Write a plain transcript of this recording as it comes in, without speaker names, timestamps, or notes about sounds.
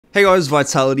Hey guys,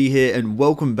 Vitality here, and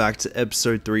welcome back to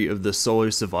episode 3 of the solo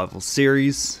survival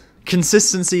series.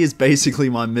 Consistency is basically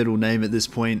my middle name at this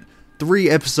point. 3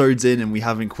 episodes in and we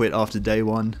haven't quit after day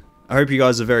 1. I hope you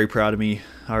guys are very proud of me.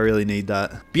 I really need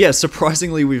that. But yeah,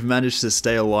 surprisingly we've managed to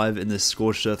stay alive in this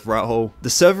scorched earth rat hole. The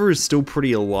server is still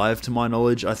pretty alive to my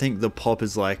knowledge. I think the pop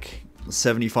is like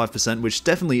 75%, which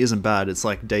definitely isn't bad. It's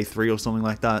like day 3 or something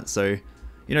like that, so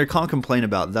you know, can't complain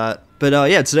about that. But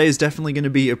yeah, today is definitely going to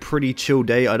be a pretty chill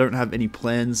day. I don't have any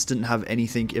plans, didn't have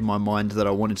anything in my mind that I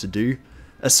wanted to do,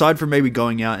 aside from maybe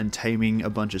going out and taming a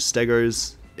bunch of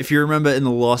stegos. If you remember in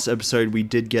the last episode, we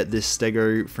did get this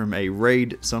stego from a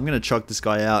raid, so I'm going to chuck this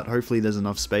guy out. Hopefully there's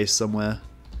enough space somewhere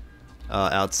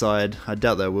outside. I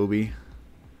doubt there will be,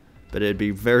 but it'd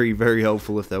be very, very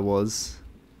helpful if there was.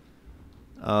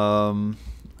 What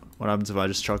happens if I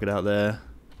just chuck it out there?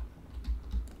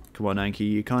 Come on,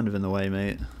 Anki, you're kind of in the way,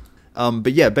 mate.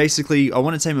 But yeah, basically, I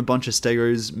want to tame a bunch of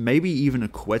stegos, maybe even a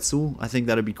quetzal. I think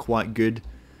that'd be quite good,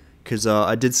 because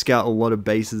I did scout a lot of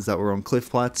bases that were on cliff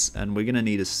plats, and we're going to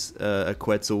need a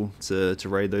quetzal to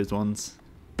raid those ones.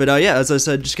 But yeah, as I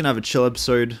said, just going to have a chill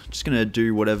episode. Just going to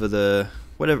do wherever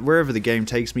the game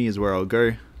takes me is where I'll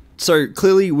go. So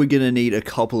clearly we're going to need a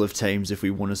couple of tames if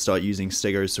we want to start using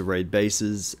stegos to raid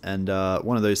bases, and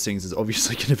one of those things is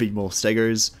obviously going to be more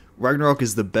stegos. Ragnarok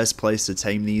is the best place to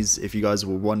tame these, if you guys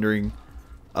were wondering.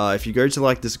 If you go to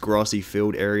like this grassy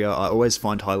field area, I always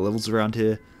find high levels around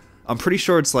here. I'm pretty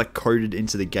sure it's like coded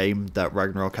into the game that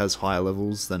Ragnarok has higher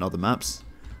levels than other maps.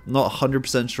 I'm not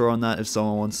 100% sure on that. If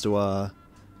someone wants to,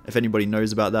 if anybody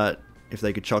knows about that, if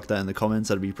they could chuck that in the comments,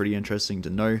 that'd be pretty interesting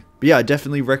to know. But yeah, I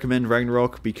definitely recommend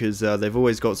Ragnarok because they've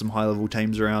always got some high level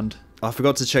tames around. I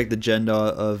forgot to check the gender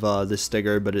of this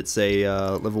stego, but it's a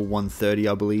level 130,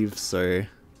 I believe, so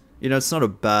you know, it's not a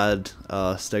bad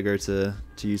stego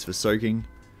to use for soaking.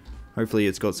 Hopefully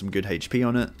it's got some good HP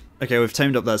on it. Okay, we've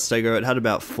tamed up that stego. It had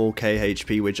about 4k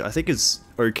HP, which I think is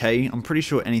okay. I'm pretty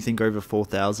sure anything over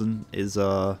 4,000 is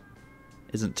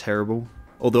isn't terrible.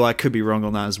 Although I could be wrong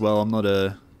on that as well. I'm not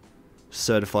a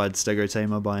certified stego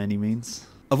tamer by any means.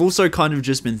 I've also kind of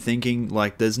just been thinking,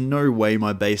 like, there's no way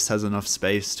my base has enough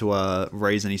space to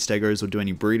raise any stegos or do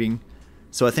any breeding.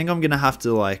 So I think I'm gonna have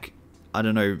to, like, I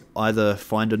don't know, either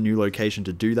find a new location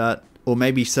to do that, or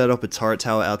maybe set up a turret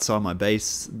tower outside my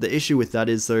base. The issue with that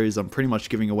is though, is I'm pretty much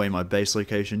giving away my base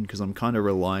location because I'm kind of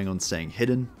relying on staying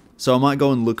hidden. So I might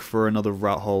go and look for another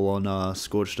rat hole on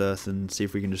Scorched Earth and see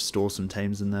if we can just store some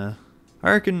tames in there.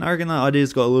 I reckon that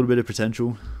idea's got a little bit of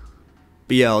potential.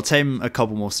 But yeah, I'll tame a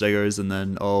couple more stegos and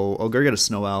then I'll go get a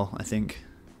snow owl, I think.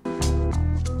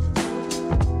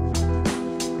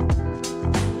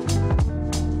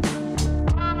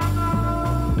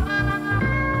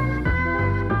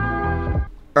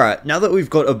 Alright, now that we've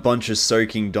got a bunch of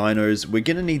soaking dinos, we're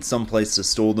gonna need some place to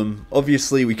store them.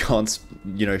 Obviously we can't,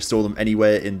 you know, store them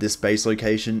anywhere in this base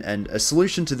location, and a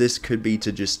solution to this could be to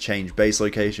just change base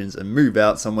locations and move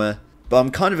out somewhere. But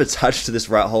I'm kind of attached to this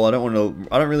rat hole. I don't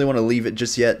really want to leave it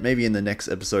just yet, maybe in the next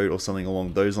episode or something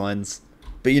along those lines.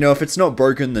 But you know, if it's not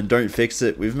broken, then don't fix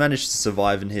it. We've managed to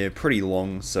survive in here pretty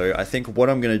long, so I think what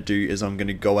I'm gonna do is I'm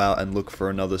gonna go out and look for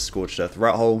another Scorched Earth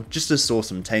rat hole, just to store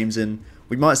some tames in.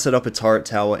 We might set up a turret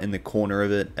tower in the corner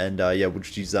of it, and yeah, we'll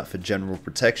just use that for general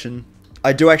protection.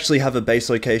 I do actually have a base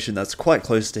location that's quite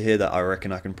close to here that I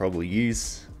reckon I can probably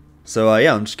use. So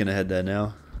yeah, I'm just gonna head there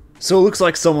now. So it looks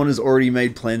like someone has already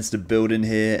made plans to build in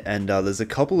here, and there's a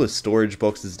couple of storage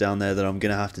boxes down there that I'm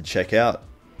gonna have to check out.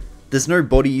 There's no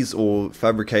bodies or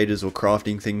fabricators or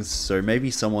crafting things, so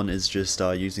maybe someone is just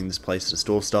using this place to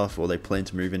store stuff, or they plan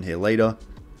to move in here later.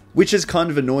 Which is kind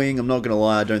of annoying, I'm not gonna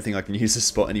lie. I don't think I can use this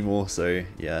spot anymore, so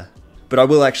yeah. But I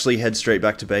will actually head straight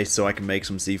back to base so I can make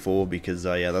some C4 because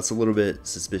yeah, that's a little bit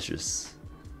suspicious.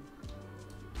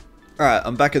 Alright,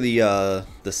 I'm back at the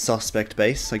suspect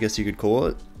base, I guess you could call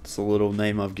it. It's the little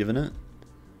name I've given it.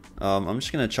 I'm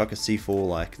just gonna chuck a C4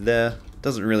 like there.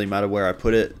 Doesn't really matter where I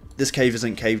put it. This cave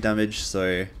isn't cave damage,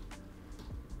 so...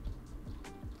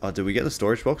 Oh, did we get the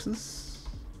storage boxes?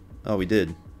 Oh, we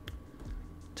did.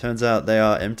 Turns out they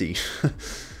are empty.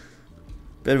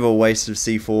 Bit of a waste of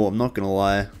C4, I'm not gonna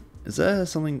lie. Is there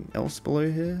something else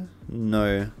below here?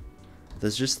 No.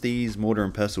 There's just these mortar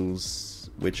and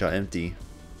pestles, which are empty.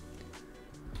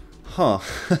 Huh.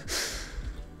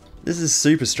 This is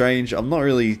super strange. I'm not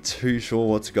really too sure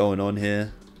what's going on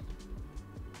here.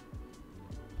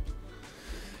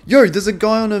 Yo, there's a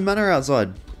guy on a manor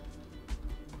outside.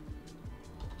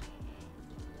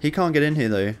 He can't get in here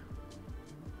though.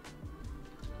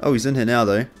 Oh, he's in here now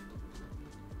though.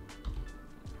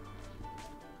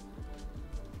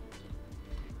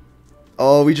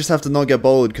 Oh, we just have to not get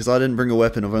bowled because I didn't bring a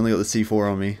weapon. I've only got the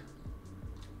C4 on me.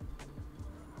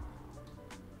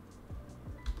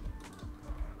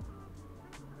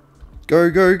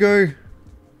 Go, go, go.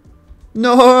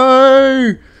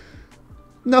 No!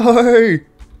 No!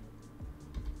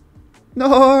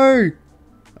 No!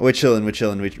 We're chilling, we're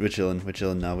chilling, we're chilling, we're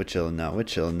chilling now, we're chilling now, we're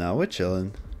chilling now, we're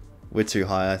chilling. We're too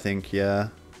high, I think, yeah.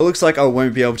 It looks like I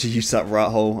won't be able to use that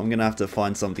rat hole. I'm gonna have to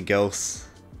find something else.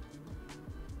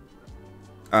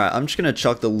 Alright, I'm just gonna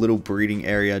chuck the little breeding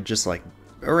area just like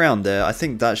around there. I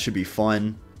think that should be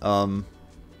fine.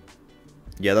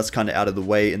 Yeah, that's kind of out of the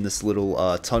way in this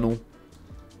little tunnel.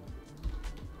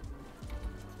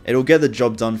 It'll get the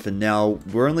job done for now.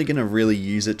 We're only going to really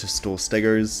use it to store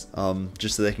stegos,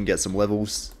 just so they can get some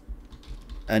levels.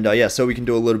 And yeah, so we can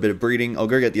do a little bit of breeding. I'll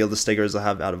go get the other stegos I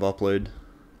have out of upload.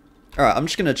 Alright, I'm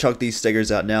just going to chuck these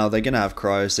stegos out now. They're going to have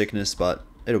cryo sickness, but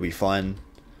it'll be fine.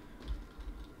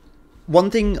 One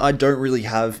thing I don't really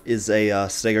have is a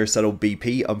stego saddle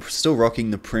BP. I'm still rocking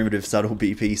the primitive saddle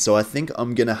BP, so I think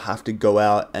I'm going to have to go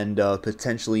out and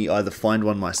potentially either find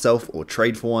one myself or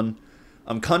trade for one.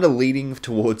 I'm kind of leaning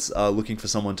towards looking for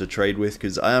someone to trade with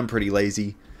because I am pretty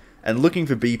lazy, and looking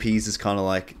for BPs is kind of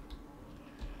like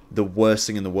the worst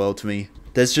thing in the world to me.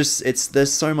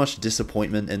 There's so much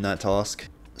disappointment in that task.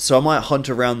 So I might hunt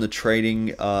around the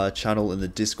trading channel in the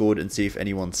Discord and see if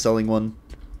anyone's selling one.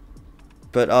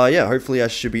 But yeah, hopefully I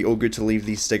should be all good to leave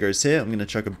these stegos here. I'm going to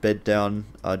chuck a bed down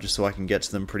just so I can get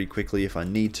to them pretty quickly if I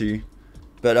need to.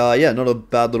 But yeah, not a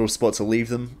bad little spot to leave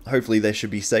them. Hopefully they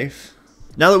should be safe.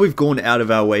 Now that we've gone out of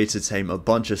our way to tame a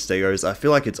bunch of stegos, I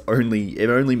feel like it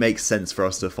only makes sense for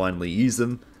us to finally use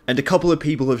them. And a couple of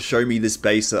people have shown me this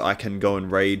base that I can go and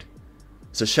raid.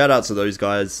 So shout out to those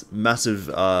guys. Massive,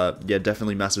 yeah,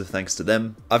 definitely massive thanks to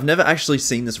them. I've never actually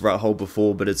seen this rat hole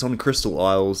before, but it's on Crystal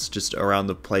Isles, just around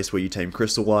the place where you tame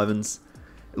crystal wyverns.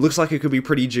 It looks like it could be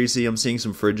pretty juicy. I'm seeing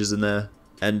some fridges in there.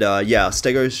 And yeah,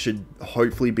 stegos should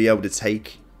hopefully be able to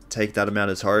take that amount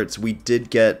of turrets. I did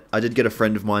get a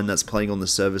friend of mine that's playing on the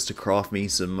servers to craft me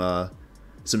some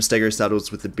stego saddles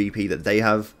with the BP that they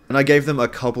have, and I gave them a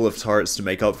couple of turrets to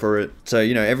make up for it. So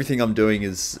you know, everything I'm doing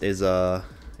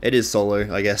it is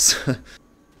solo, I guess.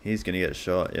 He's gonna get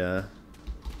shot, yeah,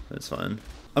 that's fine.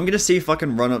 I'm gonna see if I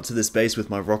can run up to this base with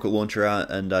my rocket launcher out,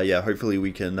 and yeah, hopefully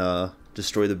we can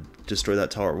destroy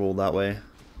that turret wall that way.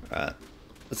 Alright,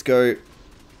 let's go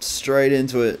straight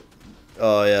into it.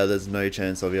 Oh yeah, there's no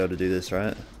chance I'll be able to do this,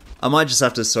 right? I might just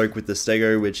have to soak with the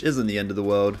stego, which isn't the end of the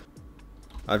world.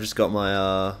 I've just got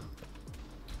my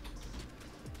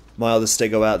my other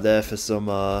stego out there for some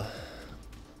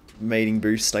mating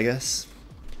boost, I guess.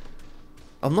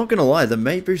 I'm not gonna lie, the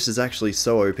mate boost is actually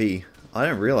so OP. I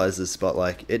didn't realize this, but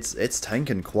like it's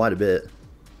tanking quite a bit.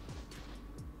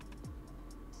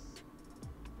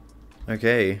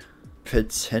 Okay,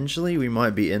 potentially we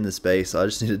might be in the space. I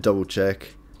just need to double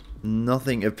check.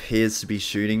 Nothing appears to be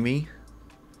shooting me,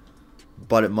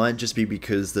 but it might just be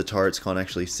because the turrets can't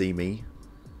actually see me.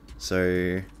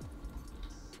 So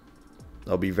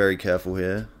I'll be very careful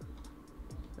here.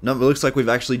 No, it looks like we've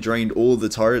actually drained all the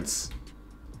turrets.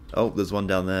 Oh, there's one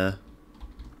down there.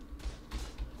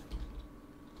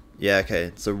 Yeah,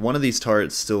 okay. So one of these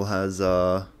turrets still has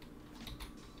ammo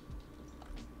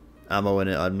in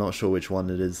it. I'm not sure which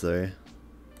one it is though.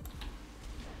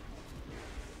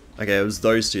 Okay, it was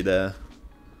those two there.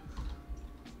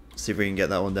 See if we can get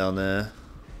that one down there.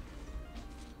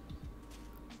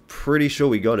 Pretty sure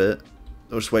we got it.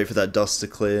 I'll just wait for that dust to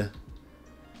clear.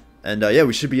 And yeah,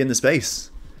 we should be in the space.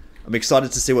 I'm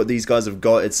excited to see what these guys have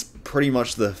got. It's pretty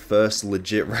much the first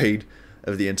legit raid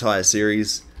of the entire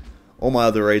series. All my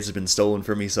other raids have been stolen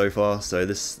from me so far, so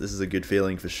this is a good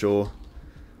feeling for sure.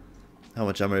 How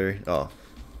much ammo? Oh.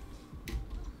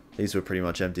 These were pretty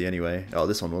much empty anyway. Oh,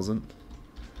 this one wasn't.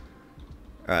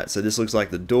 Alright, so this looks like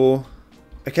the door.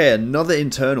 Okay, another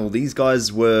internal. These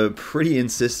guys were pretty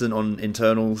insistent on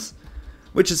internals,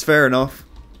 which is fair enough.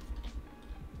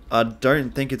 I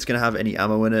don't think it's going to have any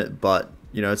ammo in it, but,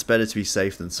 you know, it's better to be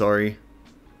safe than sorry.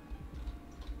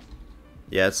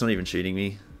 Yeah, it's not even shooting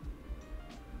me.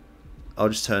 I'll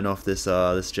just turn off this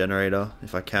this generator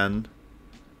if I can.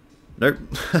 Nope.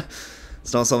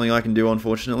 It's not something I can do,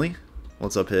 unfortunately.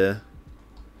 What's up here?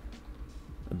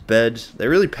 A bed. They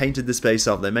really painted this base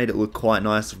up. They made it look quite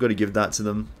nice. I've got to give that to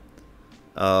them.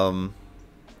 Are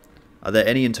there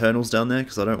any internals down there?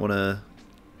 Because I don't want to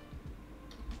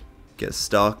get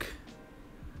stuck.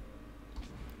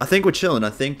 I think we're chilling. I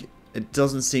think it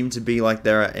doesn't seem to be like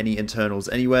there are any internals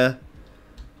anywhere.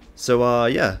 So,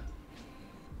 yeah.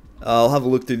 I'll have a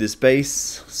look through this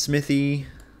base. Smithy.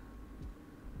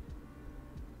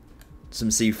 Some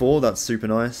C4. That's super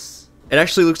nice. It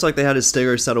actually looks like they had a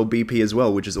Stego Saddle BP as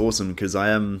well, which is awesome, because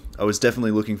I was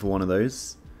definitely looking for one of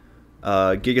those.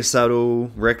 Giga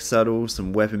Saddle, Rex Saddle,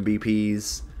 some weapon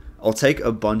BPs. I'll take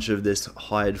a bunch of this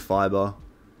hide fiber,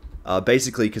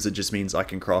 basically because it just means I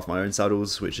can craft my own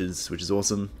saddles, which is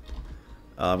awesome.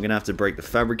 I'm gonna have to break the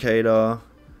fabricator.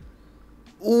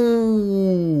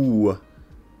 Ooh,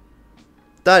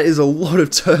 that is a lot of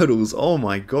turtles. Oh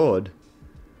my god.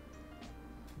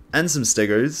 And some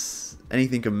Stegos.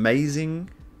 Anything amazing?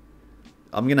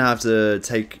 I'm gonna have to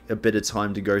take a bit of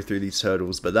time to go through these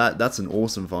turtles, but that's an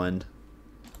awesome find.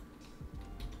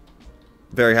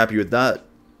 Very happy with that.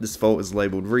 This vault is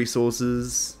labeled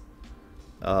resources.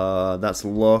 That's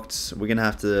locked. We're gonna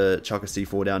have to chuck a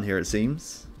C4 down here, it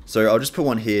seems. So I'll just put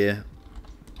one here,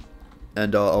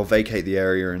 and I'll vacate the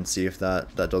area and see if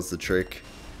that does the trick.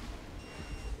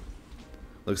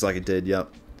 Looks like it did.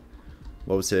 Yep.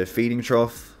 What was here? Feeding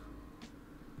trough.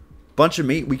 Bunch of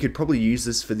meat. We could probably use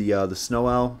this for the snow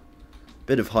owl.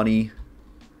 Bit of honey.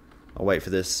 I'll wait for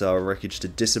this wreckage to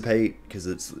dissipate, because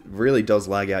it really does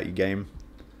lag out your game.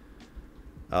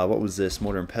 What was this?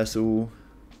 Mortar and pestle.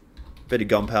 Bit of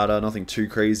gunpowder. Nothing too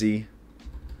crazy.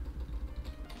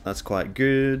 That's quite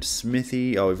good.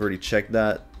 Smithy. Oh, we've already checked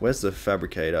that. Where's the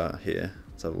fabricator? Here.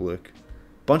 Let's have a look.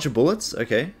 Bunch of bullets.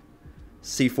 Okay.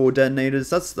 C4 detonators.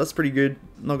 That's pretty good.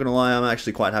 Not gonna lie, I'm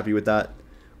actually quite happy with that.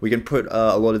 We can put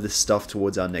a lot of this stuff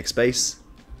towards our next base.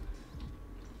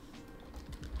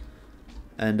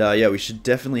 And yeah, we should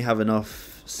definitely have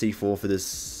enough C4 for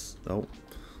this. Oh.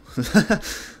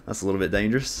 That's a little bit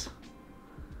dangerous.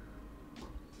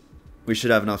 We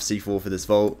should have enough C4 for this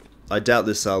vault. I doubt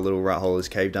this little rat hole is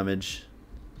cave damage.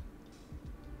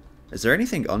 Is there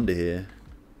anything under here?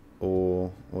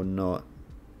 Or not?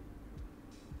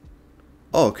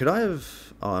 Oh, could I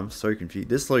have... Oh, I'm so confused.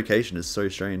 This location is so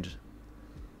strange.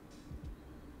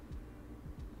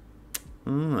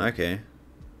 Okay.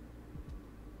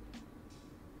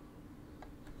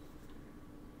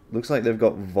 Looks like they've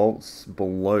got vaults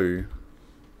below.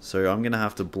 So I'm going to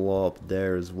have to blow up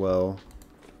there as well.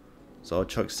 So I'll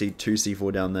chuck two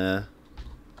C4 down there.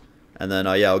 And then,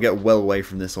 yeah, I'll get well away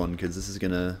from this one, because this is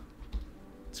going to...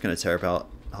 It's going to tear apart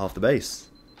half the base.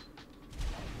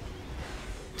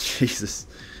 Jesus.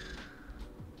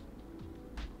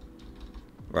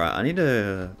 Right, I need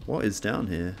to... What is down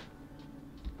here?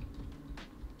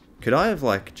 Could I have,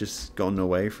 like, just gone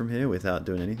away from here without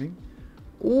doing anything?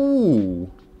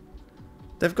 Ooh!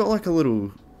 They've got, like, a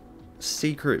little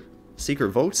secret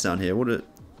vaults down here. What a...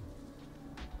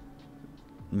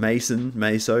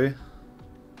 Meso.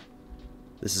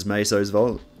 This is Meso's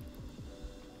vault.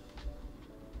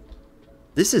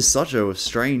 This is such a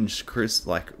strange,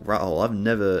 like, rat hole. I've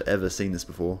never, ever seen this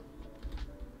before.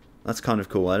 That's kind of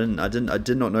cool. I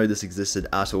did not know this existed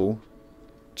at all.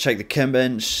 Check the chem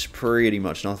bench, pretty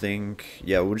much nothing.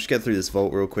 Yeah, we'll just get through this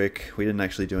vault real quick. We didn't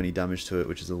actually do any damage to it,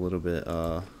 which is a little bit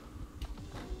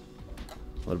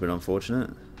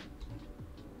unfortunate.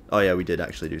 Oh yeah, we did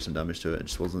actually do some damage to it. It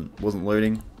just wasn't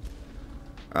loading.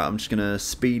 Alright, I'm just gonna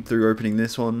speed through opening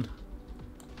this one.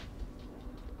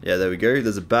 Yeah, there we go.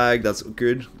 There's a bag. That's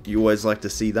good. You always like to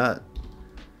see that.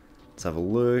 Let's have a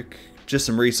look. Just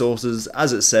some resources.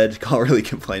 As it said, can't really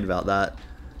complain about that.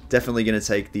 Definitely going to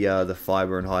take the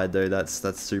fiber and hide though. That's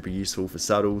super useful for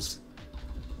saddles.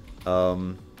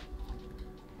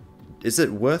 Is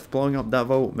it worth blowing up that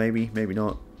vault? Maybe, maybe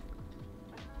not.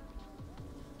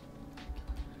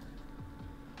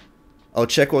 I'll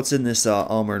check what's in this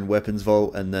armor and weapons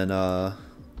vault, and then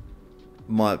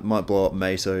might blow up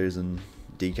Meso's and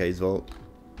DK's vault.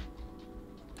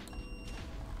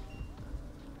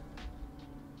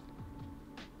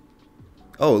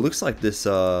 Oh, it looks like this,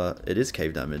 it is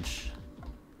cave damage.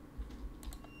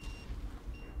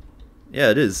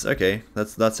 Yeah, it is. Okay,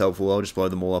 that's helpful. I'll just blow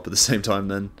them all up at the same time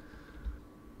then.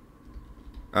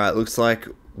 Alright, looks like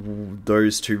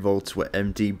those two vaults were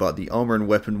empty, but the armor and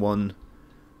weapon one,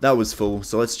 that was full.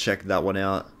 So let's check that one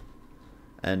out.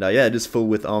 And yeah, it is full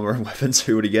with armor and weapons,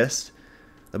 who would have guessed?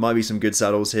 There might be some good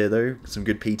saddles here though, some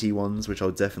good PT ones, which I'll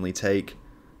definitely take.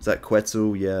 Is that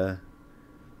Quetzal? Yeah.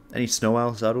 Any snow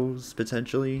owl saddles,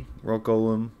 potentially? Rock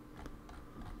golem.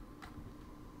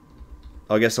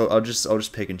 I guess I'll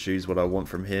just pick and choose what I want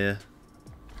from here.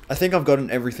 I think I've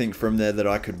gotten everything from there that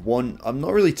I could want. I'm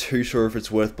not really too sure if it's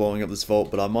worth blowing up this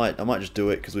vault, but I might just do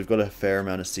it because we've got a fair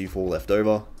amount of C4 left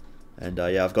over. And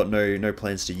yeah, I've got no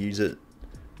plans to use it.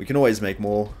 We can always make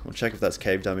more. I'll check if that's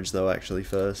cave damage though actually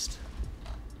first.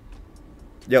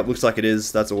 Yep, looks like it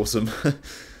is. That's awesome.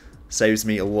 Saves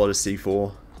me a lot of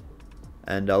C4.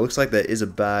 And looks like there is a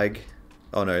bag.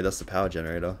 Oh no, that's the power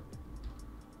generator.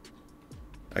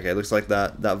 Okay, looks like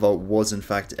that vault was in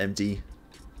fact empty.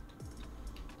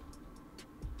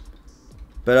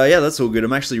 But yeah, that's all good.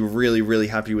 I'm actually really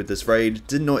happy with this raid.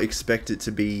 Did not expect it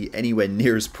to be anywhere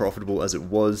near as profitable as it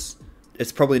was.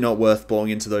 It's probably not worth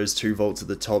blowing into those 2 vaults at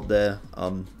the top there.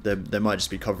 They might just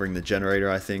be covering the generator,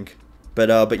 I think.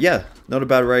 But yeah, not a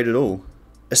bad raid at all.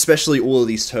 Especially all of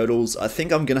these turtles. I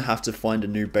think I'm gonna have to find a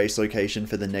new base location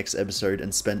for the next episode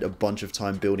and spend a bunch of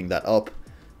time building that up.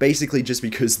 Basically just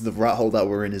because the rat hole that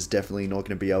we're in is definitely not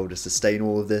going to be able to sustain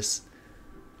all of this.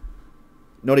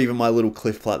 Not even my little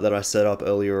cliff plat that I set up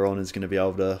earlier on is going to be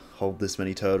able to hold this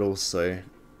many turtles. So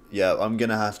yeah, I'm going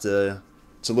to have to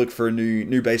look for a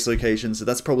new base location. So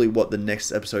that's probably what the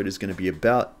next episode is going to be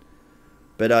about.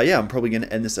 But yeah, I'm probably going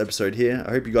to end this episode here.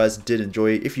 I hope you guys did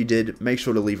enjoy it. If you did, make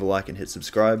sure to leave a like and hit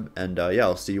subscribe. And yeah,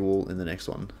 I'll see you all in the next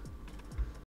one.